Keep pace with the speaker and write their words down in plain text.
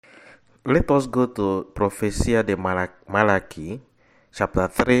Let us go to Prophecia de Malachi, chapter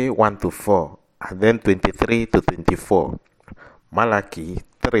 3, 1 to 4, and then 23 to 24. Malachi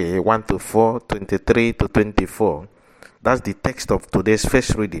 3, 1 to 4, 23 to 24. That's the text of today's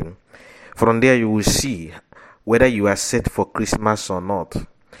first reading. From there you will see whether you are set for Christmas or not.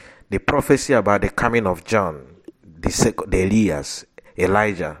 The prophecy about the coming of John,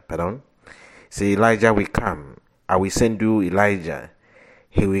 Elijah. Say, Elijah will come. I will send you Elijah.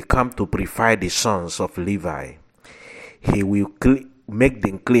 He will come to purify the sons of Levi. He will make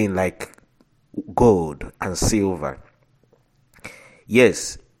them clean like gold and silver.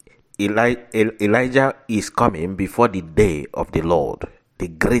 Yes, Elijah is coming before the day of the Lord, the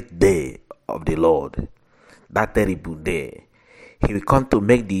great day of the Lord, that terrible day. He will come to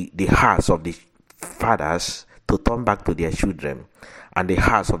make the hearts of the fathers to turn back to their children, and the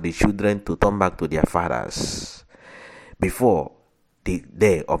hearts of the children to turn back to their fathers before the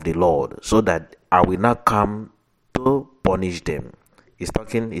day of the Lord, so that I will not come to punish them. He's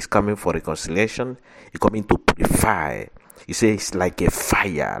coming for reconciliation. He's coming to purify. He says like a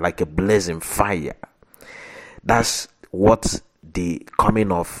fire, like a blazing fire. That's what the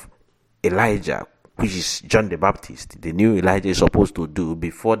coming of Elijah, which is John the Baptist, the new Elijah, is supposed to do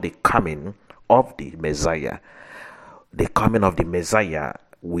before the coming of the Messiah. The coming of the Messiah,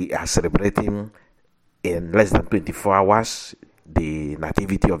 we are celebrating in less than 24 hours, the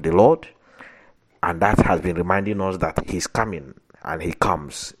nativity of the Lord, and that has been reminding us that he's coming, and he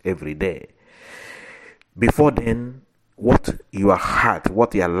comes every day. Before then, what your heart,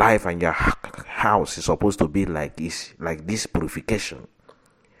 what your life and your house is supposed to be like is like this purification.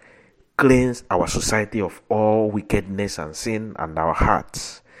 Cleanse our society of all wickedness and sin, and our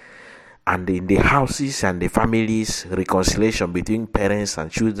hearts. And in the houses and the families, reconciliation between parents and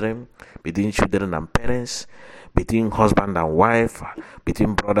children, between children and parents, between husband and wife,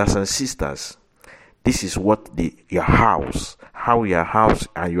 between brothers and sisters. This is what how your house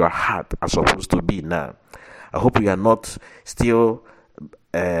and your heart are supposed to be now. I hope you are not still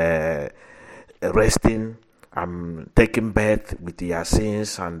resting and taking birth with your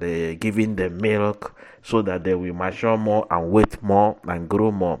sins and giving them milk so that they will mature more and wait more and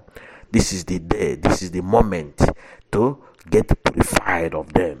grow more. This is the day, this is the moment to get purified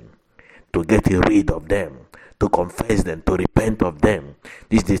of them, to get rid of them, to confess them, to repent of them.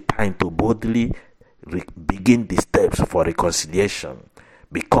 This is the time to boldly begin the steps for reconciliation,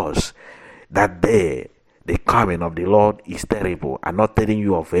 because that day, the coming of the Lord, is terrible. I'm not telling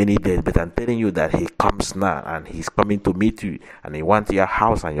you of any day, but I'm telling you that he comes now, and he's coming to meet you, and he wants your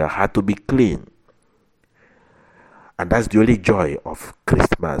house and your heart to be clean. And that's the only joy of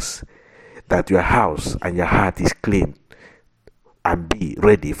Christmas, that your house and your heart is clean and be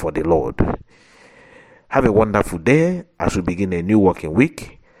ready for the Lord. Have a wonderful day as we begin a new working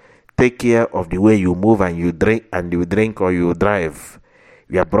week. Take care of the way you move and you drink or you drive.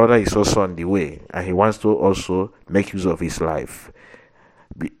 Your brother is also on the way, and he wants to also make use of his life.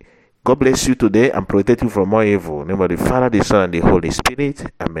 God bless you today and protect you from all evil. In the name of the Father, the Son, and the Holy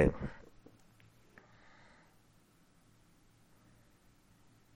Spirit. Amen.